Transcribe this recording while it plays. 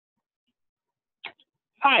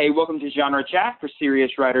Hi, welcome to Genre Chat for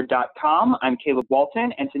SeriousWriter.com. I'm Caleb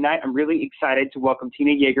Walton, and tonight I'm really excited to welcome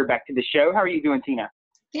Tina Yeager back to the show. How are you doing, Tina?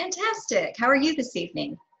 Fantastic. How are you this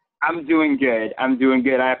evening? I'm doing good.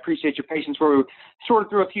 I appreciate your patience. We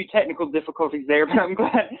sorted through a few technical difficulties there, but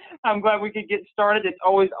I'm glad we could get started. It's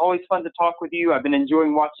always fun to talk with you. I've been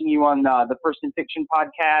enjoying watching you on the First in Fiction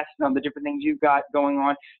podcast and on the different things you've got going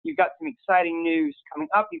on. You've got some exciting news coming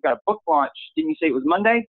up. You've got a book launch. Didn't you say it was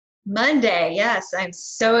Monday? Monday, yes. I'm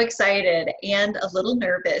so excited and a little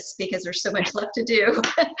nervous because there's so much left to do.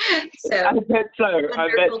 I bet so.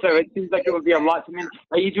 It seems like it would be a lot to me.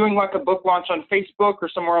 Are you doing like a book launch on Facebook or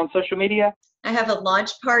somewhere on social media? I have a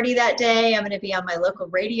launch party that day. I'm going to be on my local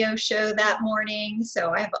radio show that morning.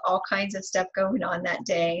 So I have all kinds of stuff going on that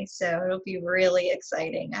day. So it'll be really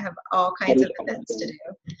exciting. I have all kinds of events to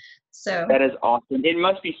do. So that is awesome. It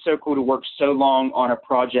must be so cool to work so long on a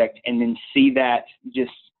project and then see that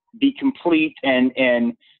just be complete and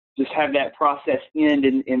just have that process end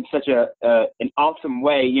in such an awesome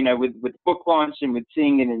way, you know, with book launch and with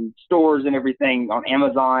seeing it in stores and everything on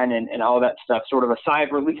Amazon and all that stuff. Sort of a sigh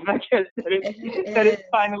of relief, I guess, that it's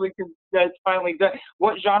finally done.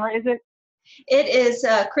 What genre is it? It is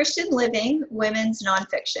Christian Living, women's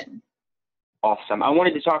nonfiction. Awesome. I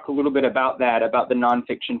wanted to talk a little bit about that, about the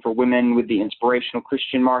nonfiction for women with the inspirational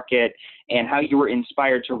Christian market and how you were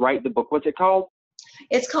inspired to write the book. What's it called?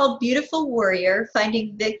 It's called Beautiful Warrior,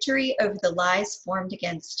 Finding Victory Over the Lies Formed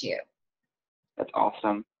Against You. That's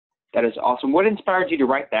awesome. That is awesome. What inspired you to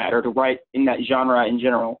write that or to write in that genre in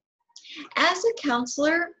general? As a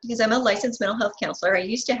counselor, because I'm a licensed mental health counselor, I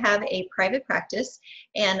used to have a private practice,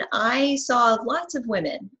 and I saw lots of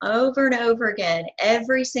women over and over again.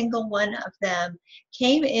 Every single one of them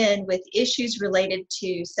came in with issues related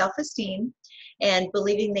to self-esteem and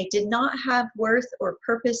believing they did not have worth or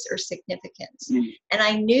purpose or significance. And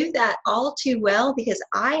I knew that all too well because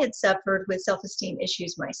I had suffered with self-esteem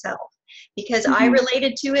issues myself. Because I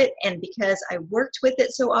related to it and because I worked with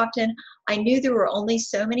it so often, I knew there were only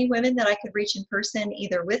so many women that I could reach in person,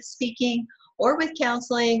 either with speaking or with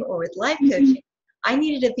counseling or with life coaching. I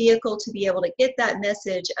needed a vehicle to be able to get that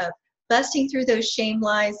message of busting through those shame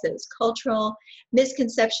lies, those cultural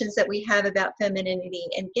misconceptions that we have about femininity,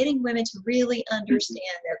 and getting women to really understand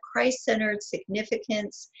their Christ-centered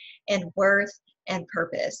significance and worth and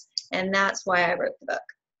purpose. And that's why I wrote the book.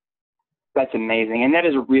 That's amazing. And that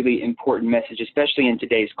is a really important message, especially in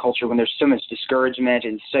today's culture when there's so much discouragement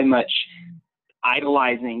and so much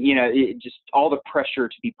idolizing, you know, just all the pressure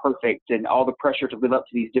to be perfect and all the pressure to live up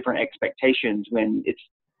to these different expectations when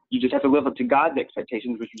you just have to live up to God's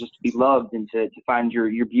expectations, which is just to be loved and to find your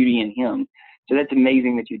beauty in Him. So that's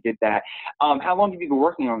amazing that you did that. How long have you been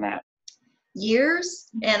working on that? Years,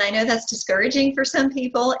 and I know that's discouraging for some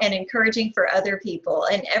people and encouraging for other people,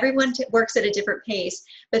 and everyone works at a different pace,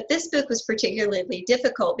 but this book was particularly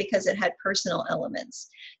difficult because it had personal elements.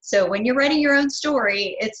 So when you're writing your own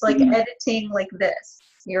story, it's like editing like this.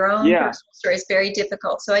 Your own personal story is very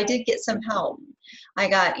difficult. So I did get some help. I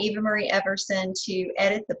got Eva Marie Everson to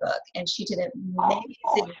edit the book, and she did an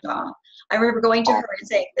amazing job. I remember going to her and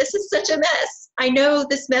saying, "This is such a mess. I know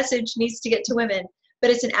this message needs to get to women,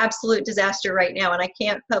 but it's an absolute disaster right now, and I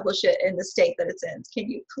can't publish it in the state that it's in. Can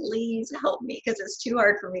you please help me? Because it's too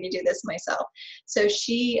hard for me to do this myself." So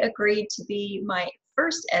she agreed to be my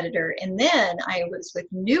first editor, and then I was with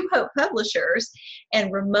New Hope Publishers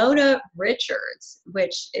and Ramona Richards,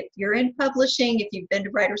 which if you're in publishing, if you've been to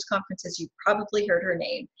writers' conferences, you've probably heard her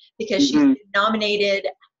name because she's been nominated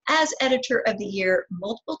as Editor of the Year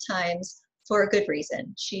multiple times for a good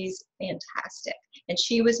reason. She's fantastic. And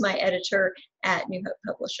she was my editor at New Hope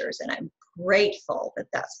Publishers, and I'm grateful that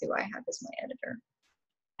that's who I have as my editor.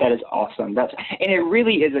 That is awesome. And it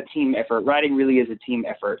really is a team effort. Writing really is a team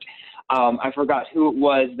effort. I forgot who it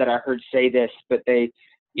was that I heard say this, but they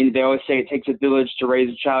always say it takes a village to raise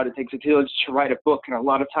a child. It takes a village to write a book, and a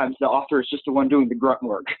lot of times the author is just the one doing the grunt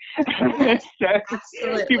work.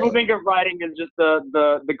 So people think of writing as just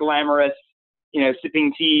the glamorous, you know,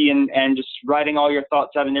 sipping tea and just writing all your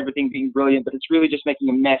thoughts out and everything being brilliant, but it's really just making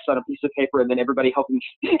a mess on a piece of paper and then everybody helping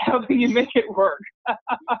you make it work.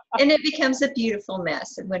 And it becomes a beautiful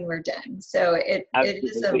mess when we're done. So it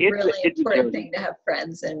is a really important thing to have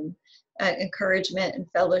friends and encouragement and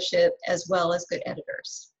fellowship as well as good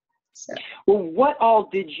editors. So. Well, what all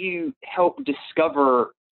did you help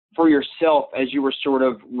discover for yourself as you were sort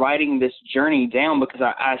of writing this journey down? Because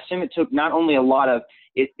I assume it took not only a lot of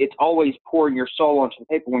it's always pouring your soul onto the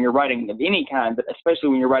paper when you're writing of any kind, but especially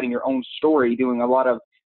when you're writing your own story, doing a lot of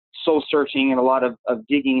soul searching and a lot of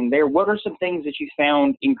digging in there. What are some things that you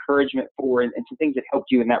found encouragement for and some things that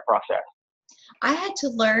helped you in that process? I had to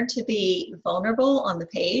learn to be vulnerable on the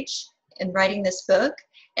page in writing this book.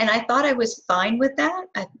 And I thought I was fine with that.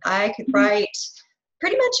 I could write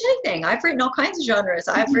pretty much anything. I've written all kinds of genres.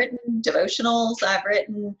 I've written devotionals. I've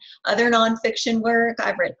written other nonfiction work.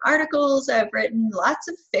 I've written articles. I've written lots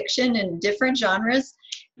of fiction in different genres.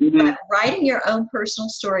 But writing your own personal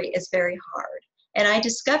story is very hard. And I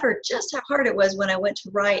discovered just how hard it was when I went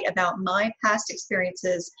to write about my past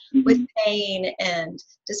experiences with pain and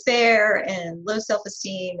despair and low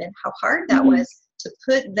self-esteem, and how hard that was to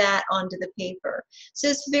put that onto the paper. So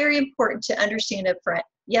it's very important to understand up front,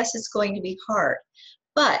 yes, it's going to be hard,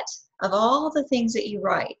 but of all the things that you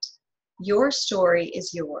write, your story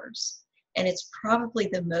is yours. And it's probably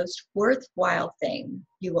the most worthwhile thing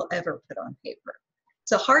you will ever put on paper.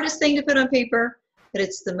 It's the hardest thing to put on paper, but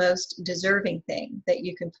it's the most deserving thing that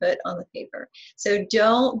you can put on the paper. So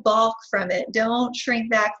don't balk from it. Don't shrink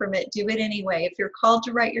back from it. Do it anyway. If you're called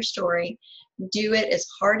to write your story, do it as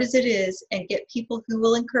hard as it is, and get people who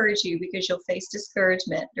will encourage you, because you'll face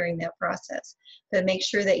discouragement during that process. But make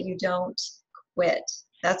sure that you don't quit.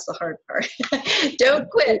 That's the hard part. Don't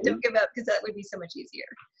quit. Don't give up, because that would be so much easier.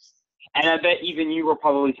 And I bet even you were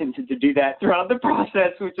probably tempted to do that throughout the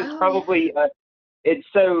process, which is probably, it's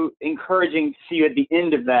so encouraging to see you at the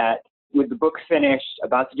end of that with the book finished,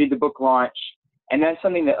 about to do the book launch. And that's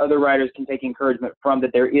something that other writers can take encouragement from,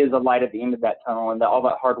 that there is a light at the end of that tunnel, and that all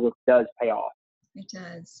that hard work does pay off. It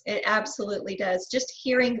does. It absolutely does. Just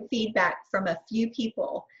hearing feedback from a few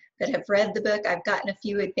people that have read the book. I've gotten a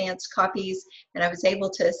few advanced copies, and I was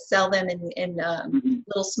able to sell them in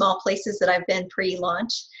little small places that I've been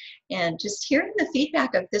pre-launch. And just hearing the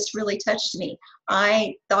feedback of this really touched me.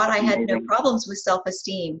 I thought I had no problems with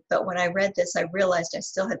self-esteem, but when I read this, I realized I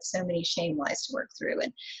still had so many shame lies to work through.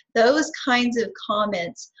 And those kinds of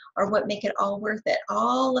comments are what make it all worth it.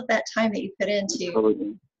 All of that time that you put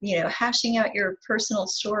into, hashing out your personal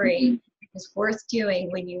story is worth doing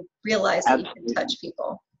when you realize that you can touch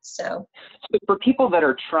people. So for people that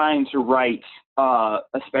are trying to write,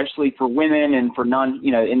 especially for women and for in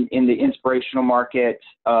the inspirational market,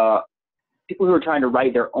 people who are trying to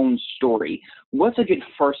write their own story, what's a good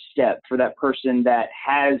first step for that person that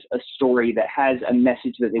has a story, that has a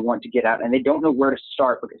message that they want to get out, and they don't know where to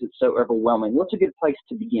start because it's so overwhelming? What's a good place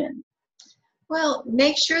to begin? Well,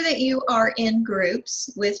 make sure that you are in groups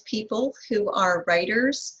with people who are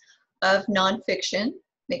writers of nonfiction.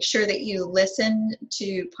 Make sure that you listen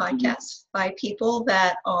to podcasts by people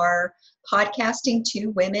that are podcasting to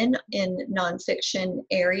women in nonfiction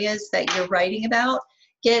areas that you're writing about.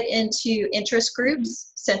 Get into interest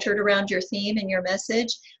groups centered around your theme and your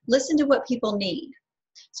message. Listen to what people need.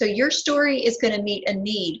 So your story is going to meet a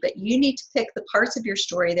need, but you need to pick the parts of your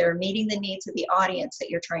story that are meeting the needs of the audience that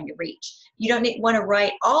you're trying to reach. You don't want to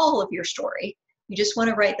write all of your story. You just want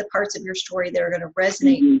to write the parts of your story that are going to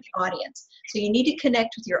resonate with the audience. So you need to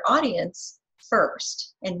connect with your audience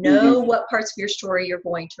first and know what parts of your story you're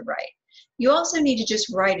going to write. You also need to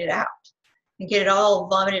just write it out and get it all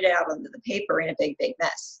vomited out onto the paper in a big, big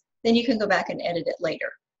mess. Then you can go back and edit it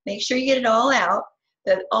later. Make sure you get it all out,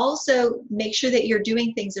 but also make sure that you're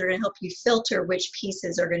doing things that are going to help you filter which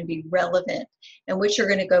pieces are going to be relevant and which are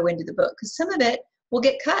going to go into the book, because some of it will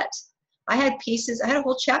get cut. I had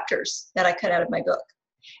whole chapters that I cut out of my book.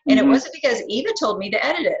 And it wasn't because Eva told me to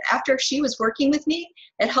edit it. After she was working with me,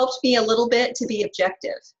 it helped me a little bit to be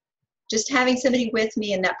objective. Just having somebody with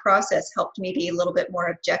me in that process helped me be a little bit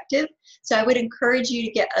more objective. So I would encourage you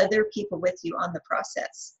to get other people with you on the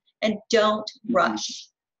process. And don't rush.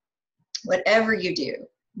 Whatever you do,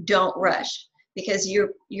 don't rush, because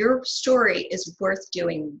your story is worth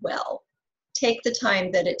doing well. Take the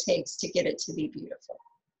time that it takes to get it to be beautiful.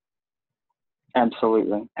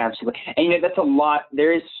 Absolutely. Absolutely. And that's a lot.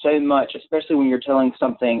 There is so much, especially when you're telling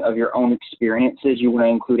something of your own experiences, you want to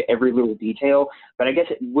include every little detail. But I guess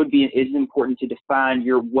it is important to define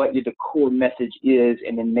what the core message is,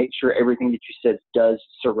 and then make sure everything that you said does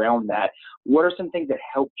surround that. What are some things that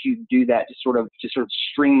helped you do that to sort of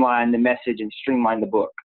streamline the message and streamline the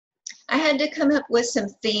book? I had to come up with some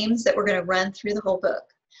themes that were going to run through the whole book.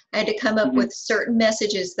 I had to come up with certain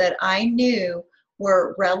messages that I knew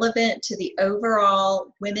were relevant to the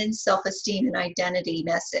overall women's self-esteem and identity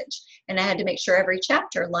message. And I had to make sure every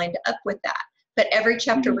chapter lined up with that. But every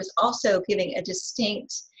chapter was also giving a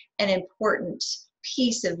distinct and important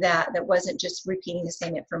piece of that wasn't just repeating the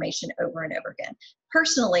same information over and over again.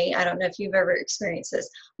 Personally, I don't know if you've ever experienced this.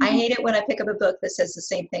 I hate it when I pick up a book that says the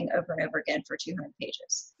same thing over and over again for 200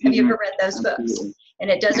 pages. Have you ever read those books?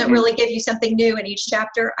 And it doesn't really give you something new in each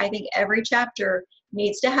chapter. I think every chapter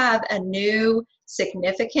needs to have a new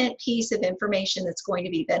significant piece of information that's going to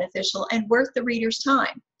be beneficial and worth the reader's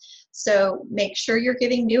time. So make sure you're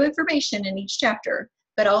giving new information in each chapter,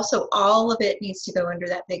 but also all of it needs to go under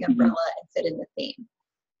that big umbrella and fit in the theme.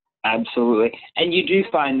 Absolutely. And you do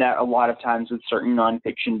find that a lot of times with certain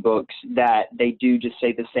nonfiction books that they do just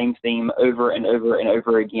say the same theme over and over and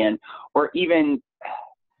over again, or even,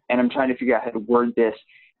 and I'm trying to figure out how to word this,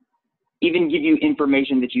 even give you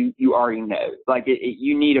information that you already know. Like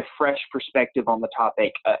you need a fresh perspective on the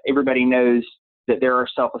topic. Everybody knows that there are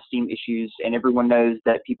self-esteem issues, and everyone knows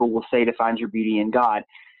that people will say to find your beauty in God.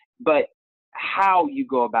 But how you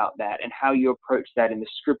go about that and how you approach that, and the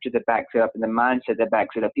scripture that backs it up and the mindset that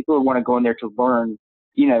backs it up, people want to go in there to learn,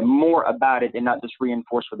 more about it and not just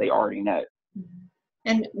reinforce what they already know.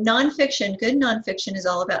 And nonfiction, good nonfiction is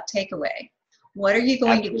all about takeaway. What are you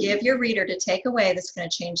going Absolutely. to give your reader to take away that's going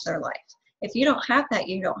to change their life? If you don't have that,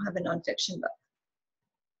 you don't have a nonfiction book.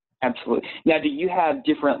 Absolutely. Now, do you have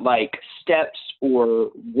different steps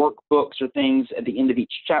or workbooks or things at the end of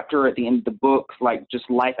each chapter, at the end of the book, like just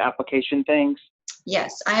life application things?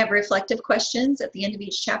 Yes, I have reflective questions at the end of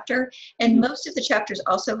each chapter, and most of the chapters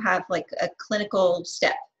also have like a clinical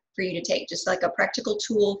step for you to take, just like a practical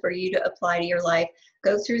tool for you to apply to your life.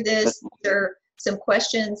 Go through this. There are some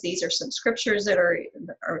questions. These are some scriptures that are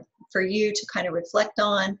for you to kind of reflect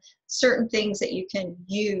on. Certain things that you can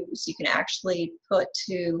use, you can actually put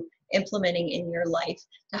to implementing in your life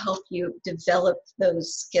to help you develop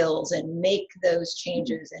those skills and make those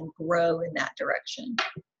changes and grow in that direction.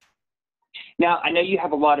 Now, I know you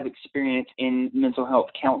have a lot of experience in mental health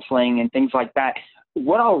counseling and things like that.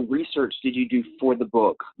 What all research did you do for the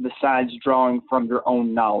book besides drawing from your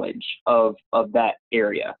own knowledge of that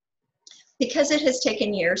area? Because it has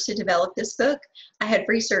taken years to develop this book, I had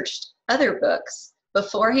researched other books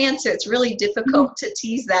beforehand, so it's really difficult to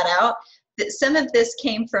tease that out. That some of this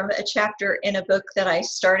came from a chapter in a book that I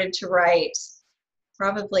started to write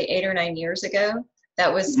probably 8 or 9 years ago.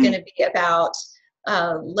 That was going to be about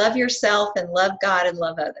love yourself and love God and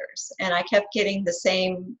love others. And I kept getting the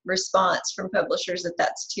same response from publishers that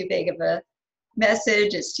that's too big of a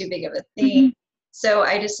message, it's too big of a theme. So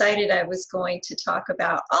I decided I was going to talk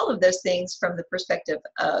about all of those things from the perspective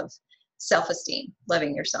of self-esteem,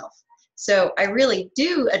 loving yourself. So I really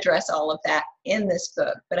do address all of that in this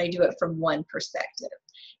book, but I do it from one perspective.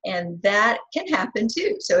 And that can happen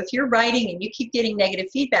too. So if you're writing and you keep getting negative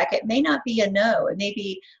feedback, it may not be a no, it may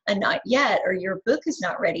be a not yet, or your book is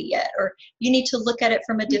not ready yet, or you need to look at it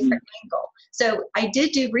from a different angle. So I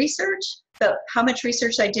did do research, but how much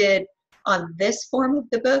research I did on this form of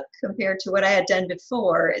the book compared to what I had done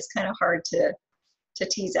before is kind of hard to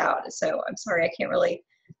tease out. So I'm sorry, I can't really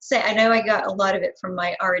say. I know I got a lot of it from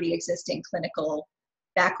my already existing clinical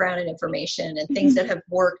background and information and things that have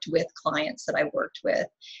worked with clients that I worked with,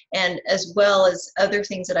 and as well as other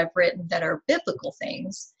things that I've written that are biblical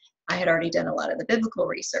things. I had already done a lot of the biblical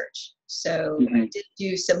research. So I did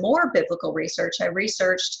do some more biblical research. I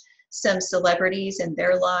researched some celebrities and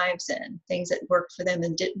their lives and things that worked for them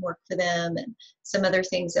and didn't work for them, and some other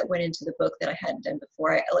things that went into the book that I hadn't done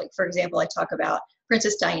before. Like, for example, I talk about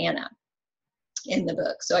Princess Diana in the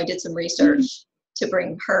book. So I did some research to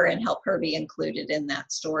bring her and help her be included in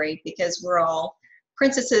that story, because we're all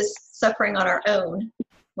princesses suffering on our own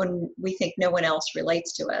when we think no one else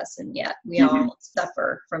relates to us, and yet we all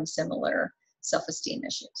suffer from similar self-esteem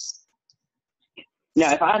issues.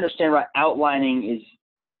 Now, if I understand right, outlining is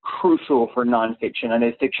crucial for nonfiction. I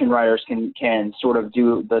know fiction writers can sort of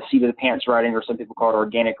do the seat of the pants writing, or some people call it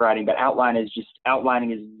organic writing, but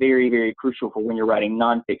outlining is very, very crucial for when you're writing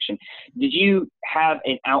nonfiction. Did you have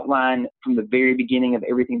an outline from the very beginning of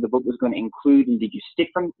everything the book was going to include, and did you stick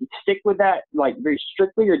with that very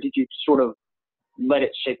strictly, or did you sort of let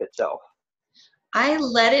it shape itself? I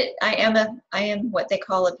let it. I am what they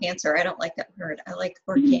call a pantser. I don't like that word. I like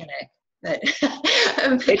organic. But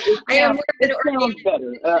I am more of an organic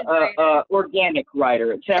better. Organic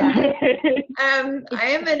writer. It sounds. I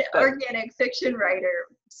am an organic fiction writer,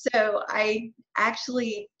 so I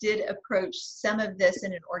actually did approach some of this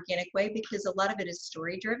in an organic way because a lot of it is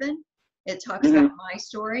story driven. It talks about my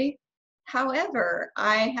story. However,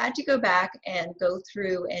 I had to go back and go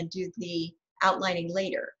through and do the outlining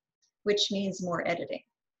later, which means more editing.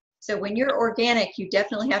 So when you're organic, you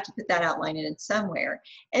definitely have to put that outline in somewhere.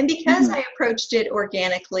 And because I approached it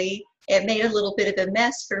organically, it made a little bit of a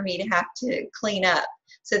mess for me to have to clean up.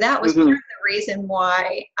 So that was part of the reason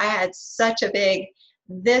why I had such a big,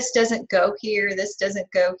 this doesn't go here, this doesn't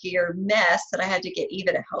go here mess that I had to get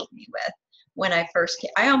Eva to help me with when I first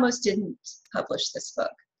came. I almost didn't publish this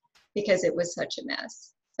book because it was such a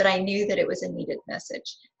mess. But I knew that it was a needed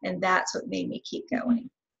message. And that's what made me keep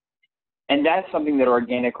going. And that's something that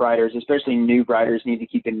organic writers, especially new writers, need to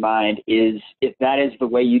keep in mind is if that is the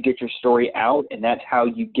way you get your story out and that's how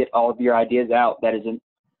you get all of your ideas out, that is an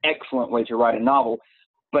excellent way to write a novel.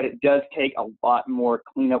 But it does take a lot more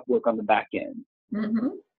cleanup work on the back end. Mm-hmm.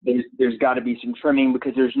 There's got to be some trimming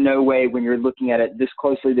because there's no way when you're looking at it this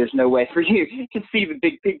closely, there's no way for you to see the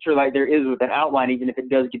big picture like there is with an outline, even if it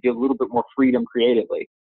does give you a little bit more freedom creatively.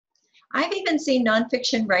 I've even seen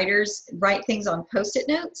nonfiction writers write things on Post-it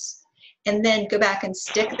notes and then go back and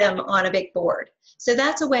stick them on a big board. So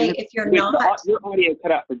that's a way if you're not... Your audio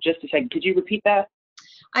cut out for just a second. Could you repeat that?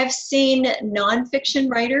 I've seen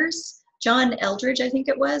nonfiction writers, John Eldridge, I think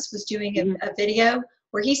it was doing a video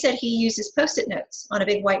where he said he uses Post-it notes on a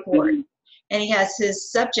big whiteboard. And he has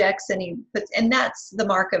his subjects and that's the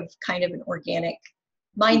mark of kind of an organic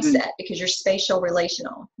mindset because you're spatial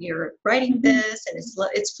relational. You're writing this and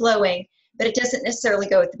it's flowing, but it doesn't necessarily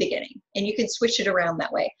go at the beginning. And you can switch it around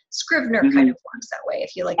that way. Scrivener kind of works that way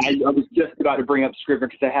if you like to. I was just about to bring up Scrivener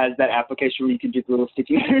because it has that application where you can do the little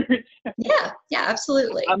sticky notes. Yeah,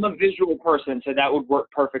 absolutely. I'm a visual person, so that would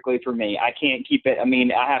work perfectly for me. I can't keep it. I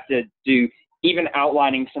mean, I have to do, even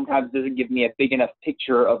outlining sometimes doesn't give me a big enough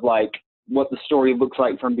picture of like what the story looks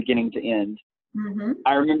like from beginning to end.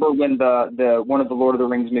 I remember when the one of the Lord of the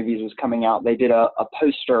Rings movies was coming out, they did a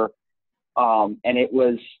poster, and it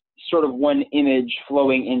was sort of one image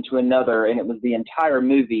flowing into another, and it was the entire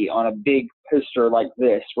movie on a big poster like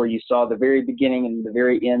this, where you saw the very beginning and the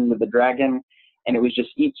very end of the dragon, and it was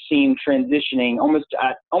just each scene transitioning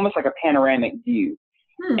almost like a panoramic view.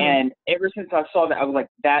 And ever since I saw that, I was like,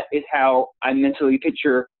 that is how I mentally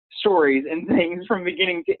picture stories and things from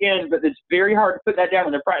beginning to end, but it's very hard to put that down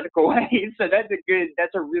in a practical way. So that's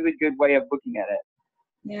a really good way of looking at it.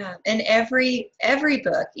 Yeah, and every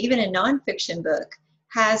book, even a nonfiction book,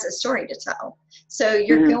 has a story to tell. So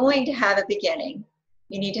you're going to have a beginning.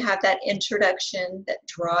 You need to have that introduction that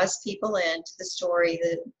draws people into the story,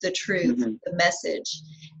 the truth, the message.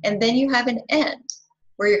 And then you have an end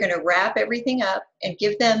where you're going to wrap everything up and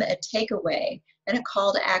give them a takeaway and a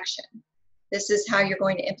call to action. This is how you're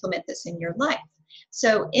going to implement this in your life.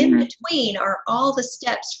 So in between are all the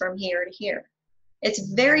steps from here to here.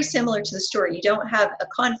 It's very similar to the story. You don't have a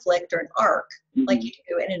conflict or an arc like you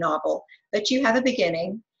do in a novel, but you have a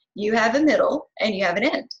beginning, you have a middle, and you have an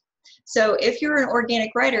end. So if you're an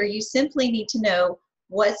organic writer, you simply need to know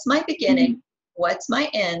what's my beginning, what's my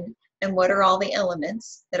end, and what are all the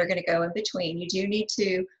elements that are going to go in between. You do need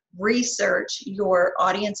to research your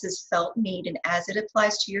audience's felt need, and as it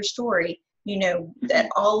applies to your story, you know that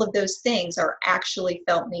all of those things are actually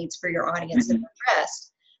felt needs for your audience and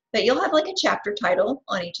addressed. But you'll have like a chapter title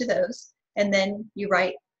on each of those, and then you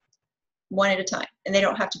write one at a time, and they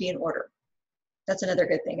don't have to be in order. That's another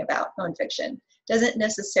good thing about nonfiction. Doesn't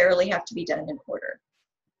necessarily have to be done in order.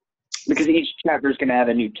 Because each chapter is going to have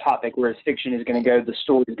a new topic, whereas fiction is going to go, the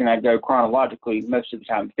story is going to go chronologically most of the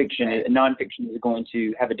time. Nonfiction is going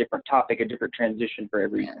to have a different topic, a different transition for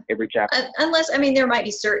every chapter. Unless, I mean, there might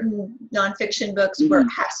be certain nonfiction books where it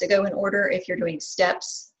has to go in order. If you're doing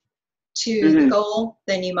steps to the goal,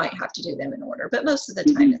 then you might have to do them in order. But most of the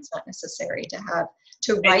time, it's not necessary to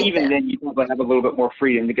write and even them. then, you probably have a little bit more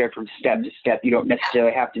freedom to go from step to step. You don't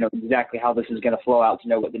necessarily have to know exactly how this is going to flow out to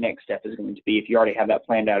know what the next step is going to be if you already have that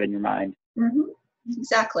planned out in your mind.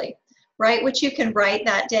 Exactly. Write what you can write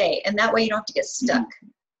that day, and that way you don't have to get stuck.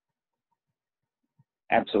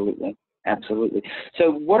 Absolutely. Absolutely.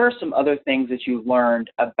 So what are some other things that you've learned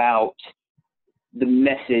about the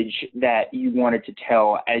message that you wanted to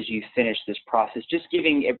tell as you finish this process? Just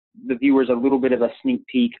giving the viewers a little bit of a sneak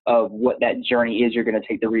peek of what that journey is you're going to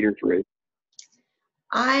take the reader through.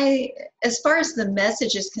 As far as the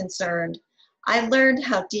message is concerned, I learned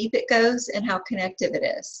how deep it goes and how connective it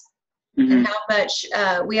is. And how much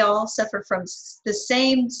we all suffer from the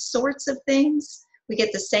same sorts of things. We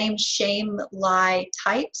get the same shame lie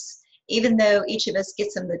types, even though each of us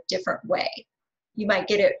gets them the different way. You might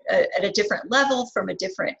get it at a different level from a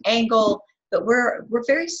different angle, but we're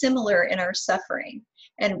very similar in our suffering,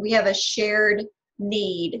 and we have a shared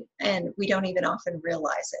need, and we don't even often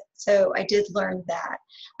realize it. So I did learn that.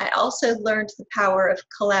 I also learned the power of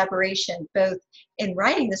collaboration, both in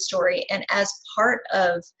writing the story and as part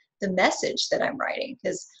of the message that I'm writing,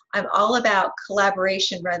 because I'm all about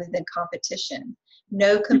collaboration rather than competition.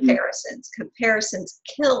 No comparisons. Comparisons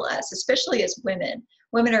kill us, especially as women.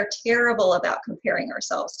 Women are terrible about comparing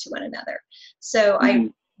ourselves to one another. So I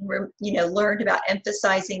learned about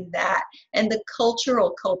emphasizing that and the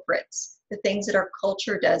cultural culprits, the things that our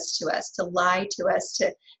culture does to us, to lie to us,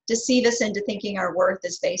 to deceive us into thinking our worth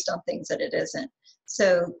is based on things that it isn't.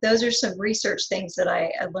 So those are some research things that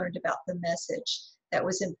I learned about the message. that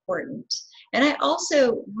was important. And I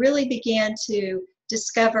also really began to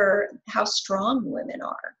discover how strong women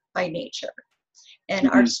are by nature. And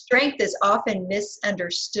our strength is often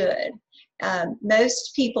misunderstood.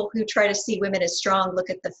 Most people who try to see women as strong look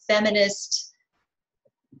at the feminist,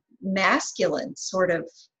 masculine sort of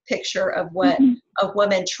picture of what a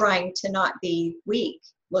woman trying to not be weak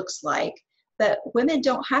looks like. But women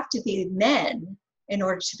don't have to be men in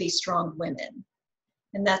order to be strong women.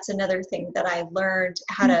 And that's another thing that I learned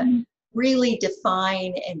how to really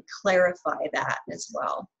define and clarify that as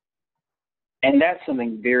well. And that's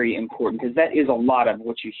something very important, because that is a lot of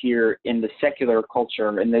what you hear in the secular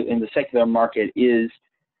culture, in the secular market, is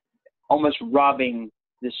almost robbing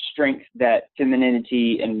the strength that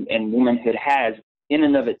femininity and womanhood has in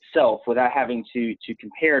and of itself, without having to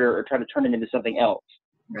compare it or try to turn it into something else.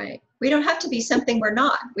 Right. We don't have to be something we're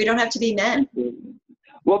not. We don't have to be men.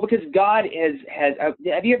 Well, because God has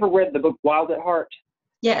have you ever read the book Wild at Heart?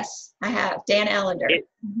 Yes, I have. Dan Allender.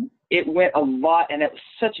 It went a lot, and it was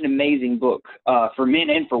such an amazing book for men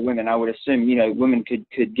and for women. I would assume, women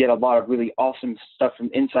could get a lot of really awesome stuff from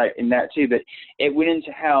insight in that too. But it went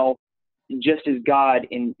into how, just as God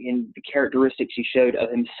in the characteristics he showed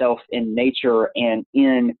of himself in nature and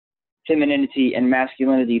in femininity and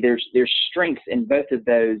masculinity, there's strength in both of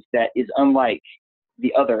those that is unlike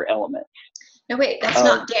the other elements. No, wait, that's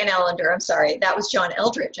not Dan Allender. I'm sorry. That was John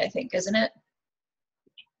Eldredge, I think, isn't it?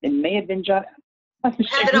 It may have been John. I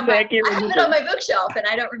have it on my bookshelf, and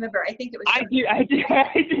I don't remember. I think it was. I do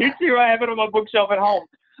too. I have it on my bookshelf at home.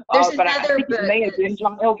 There's but another I think book. It may have been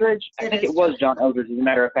John Eldredge. I think it was John Eldredge, as a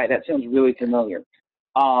matter of fact. That sounds really familiar.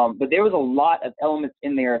 But there was a lot of elements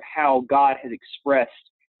in there of how God has expressed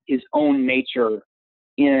his own nature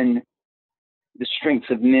in the strengths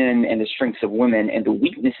of men and the strengths of women and the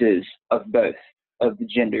weaknesses of both of the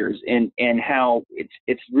genders, and how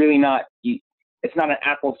it's really not. It's not an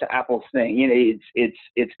apples to apples thing.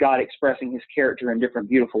 It's God expressing his character in different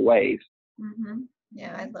beautiful ways.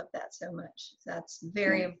 Yeah, I love that so much. That's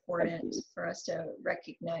very important for us to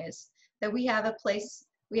recognize that we have a place,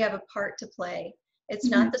 we have a part to play. It's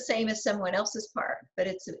not the same as someone else's part, but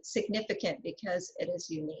it's significant because it is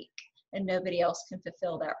unique and nobody else can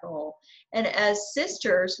fulfill that role. And as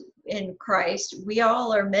sisters in Christ, we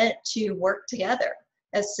all are meant to work together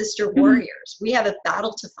as sister warriors. We have a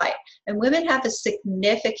battle to fight, and women have a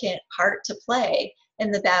significant part to play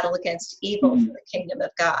in the battle against evil for the kingdom of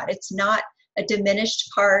God. It's not a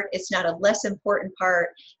diminished part. It's not a less important part.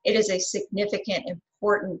 It is a significant,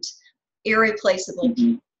 important, irreplaceable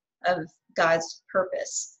piece of God's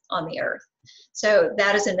purpose on the earth. So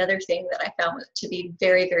that is another thing that I found to be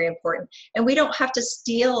very, very important. And we don't have to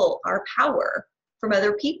steal our power from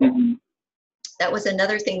other people. That was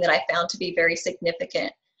another thing that I found to be very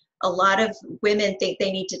significant. A lot of women think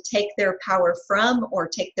they need to take their power from or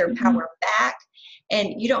take their power back.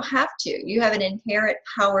 And you don't have to. You have an inherent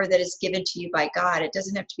power that is given to you by God. It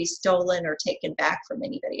doesn't have to be stolen or taken back from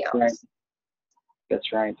anybody else. Right.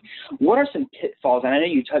 That's right. What are some pitfalls? And I know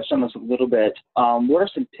you touched on this a little bit. What are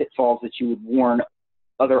some pitfalls that you would warn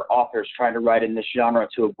other authors trying to write in this genre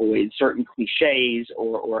to avoid? Certain cliches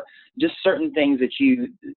or just certain things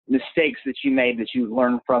mistakes that you made that you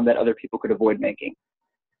learned from that other people could avoid making?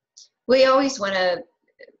 We always want to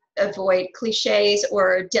avoid cliches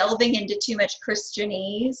or delving into too much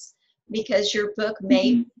Christianese, because your book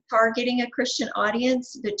may be targeting a Christian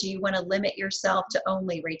audience, but do you want to limit yourself to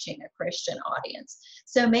only reaching a Christian audience?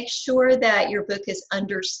 So make sure that your book is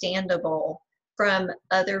understandable from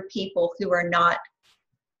other people who are not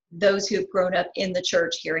those who have grown up in the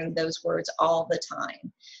church hearing those words all the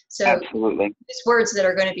time. So absolutely, it's words that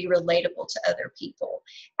are going to be relatable to other people.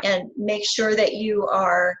 And make sure that you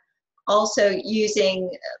are also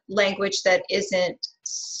using language that isn't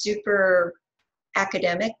super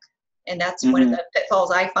academic. And that's one of the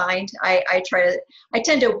pitfalls I find. I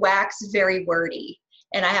tend to wax very wordy,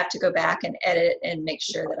 and I have to go back and edit and make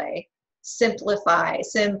sure that I simplify.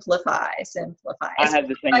 I have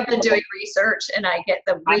the same. I've been doing research, and I get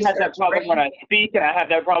the research. I have that problem when I speak, and I have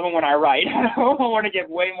that problem when I write. I want to give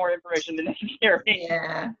way more information than necessary.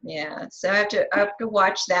 Yeah. So I have to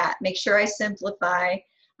watch that. Make sure I simplify.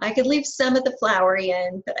 I could leave some of the flowery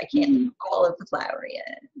in, but I can't leave all of the flowery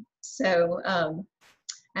in. So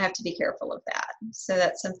I have to be careful of that. So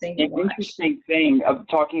that's something to watch. An interesting thing of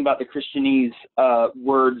talking about the Christianese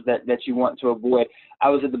words that you want to avoid. I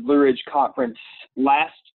was at the Blue Ridge Conference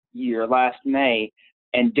last May,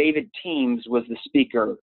 and David Teams was the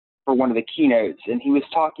speaker for one of the keynotes, and he was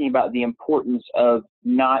talking about the importance of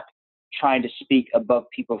not trying to speak above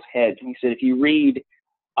people's heads. And he said, if you read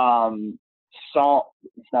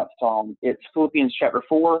it's Philippians chapter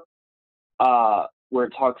 4, where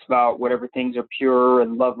it talks about whatever things are pure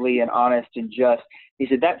and lovely and honest and just. He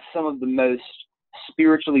said that's some of the most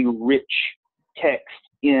spiritually rich text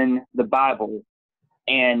in the Bible.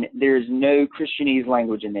 And there's no Christianese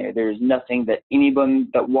language in there. There's nothing that anyone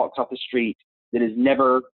that walks off the street that has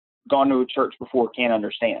never gone to a church before can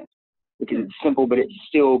understand, because it's simple, but it's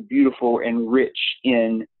still beautiful and rich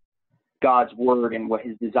in God's word and what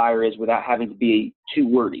his desire is without having to be too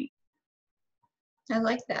wordy. I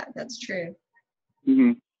like that. That's true.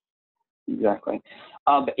 Mm-hmm. Exactly.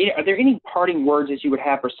 But are there any parting words that you would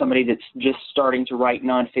have for somebody that's just starting to write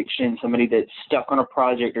nonfiction, somebody that's stuck on a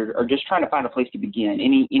project or just trying to find a place to begin?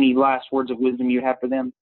 Any last words of wisdom you have for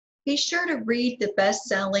them? Be sure to read the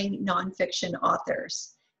best-selling nonfiction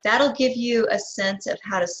authors. That'll give you a sense of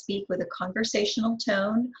how to speak with a conversational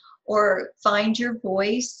tone, or find your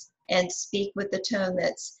voice and speak with the tone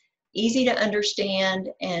that's easy to understand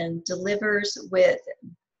and delivers with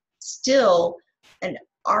still an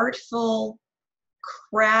artful,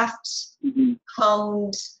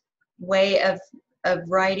 craft-honed way of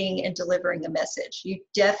writing and delivering a message. You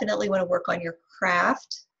definitely want to work on your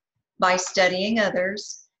craft by studying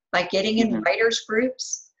others, by getting in writers'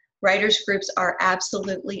 groups. Writers' groups are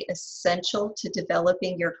absolutely essential to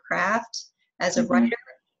developing your craft as a writer,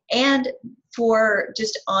 and for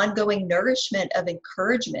just ongoing nourishment of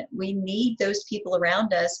encouragement. We need those people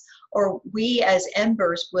around us, or we as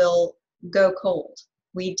embers will go cold.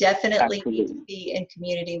 We definitely need to be in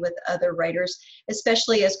community with other writers,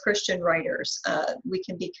 especially as Christian writers. We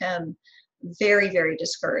can become very, very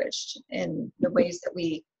discouraged in the ways that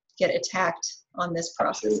we get attacked on this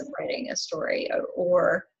process of writing a story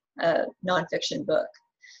or a nonfiction book.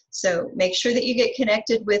 So make sure that you get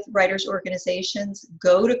connected with writers' organizations,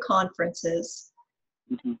 go to conferences,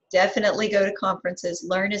 definitely go to conferences,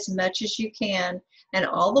 learn as much as you can, and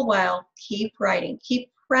all the while keep writing,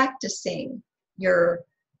 keep practicing your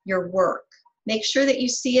work. Make sure that you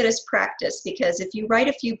see it as practice, because if you write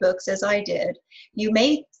a few books, as I did, you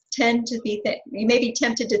may be tempted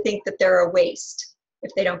to think that they're a waste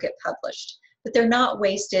if they don't get published, but they're not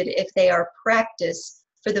wasted if they are practice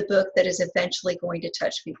for the book that is eventually going to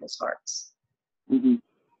touch people's hearts.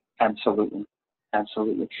 Absolutely.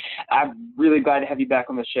 Absolutely. I'm really glad to have you back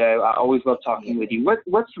on the show. I always love talking with you.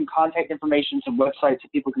 What's some contact information, some websites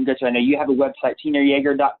that people can go to? I know you have a website,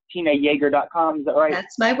 tinayeager.com. Is that right?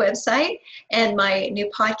 That's my website. And my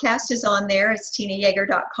new podcast is on there. It's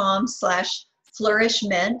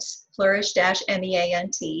tinayeager.com/flourishment,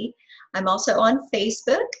 flourish-MEANT. I'm also on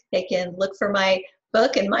Facebook. They can look for my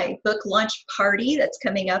book and my book launch party that's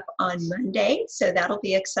coming up on Monday. So that'll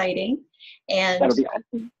be exciting. And that'll be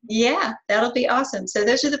awesome. Yeah, that'll be awesome. So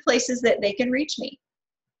those are the places that they can reach me.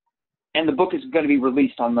 And the book is going to be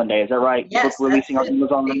released on Monday. Is that right? Yes. The book releasing on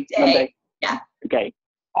Amazon Monday? Yeah. Okay.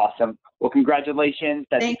 Awesome. Well, congratulations.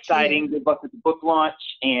 That's exciting. Good luck with the book launch.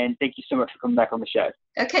 And thank you so much for coming back on the show.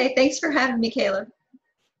 Okay. Thanks for having me, Caleb.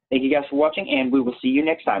 Thank you guys for watching, and we will see you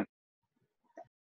next time.